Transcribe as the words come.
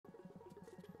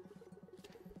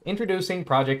Introducing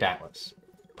Project Atlas.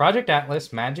 Project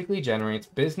Atlas magically generates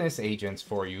business agents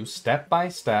for you step by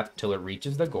step till it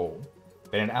reaches the goal.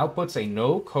 Then it outputs a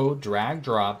no-code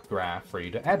drag-drop graph for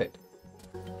you to edit.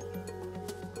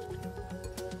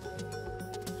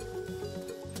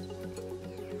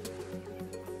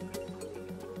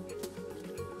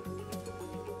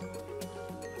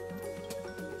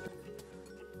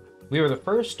 We were the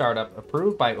first startup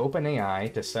approved by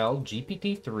OpenAI to sell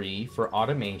GPT-3 for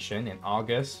automation in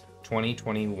August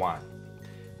 2021.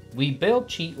 We built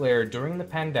CheatLayer during the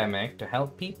pandemic to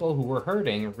help people who were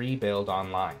hurting rebuild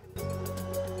online.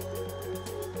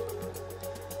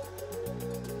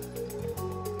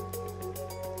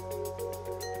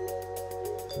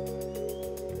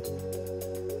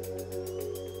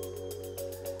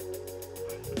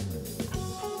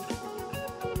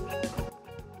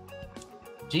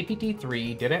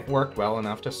 GPT-3 didn't work well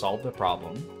enough to solve the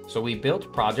problem, so we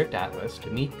built Project Atlas to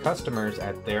meet customers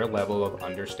at their level of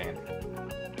understanding.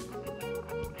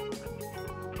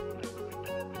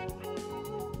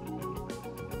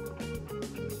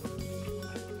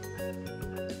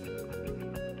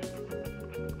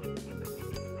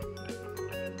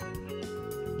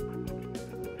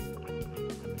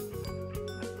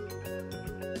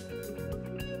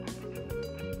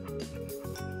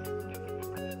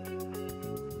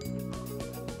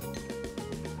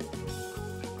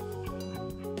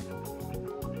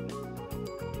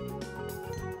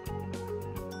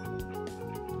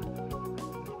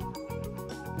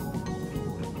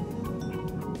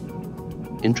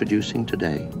 Introducing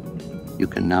today, you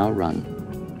can now run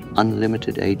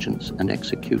unlimited agents and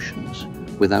executions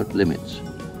without limits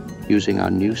using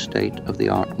our new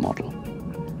state-of-the-art model,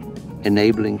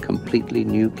 enabling completely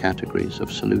new categories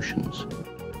of solutions.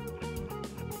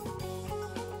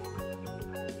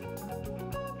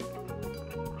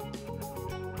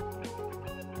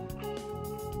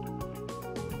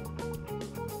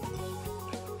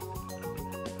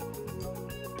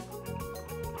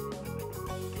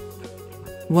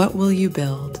 What will you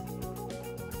build?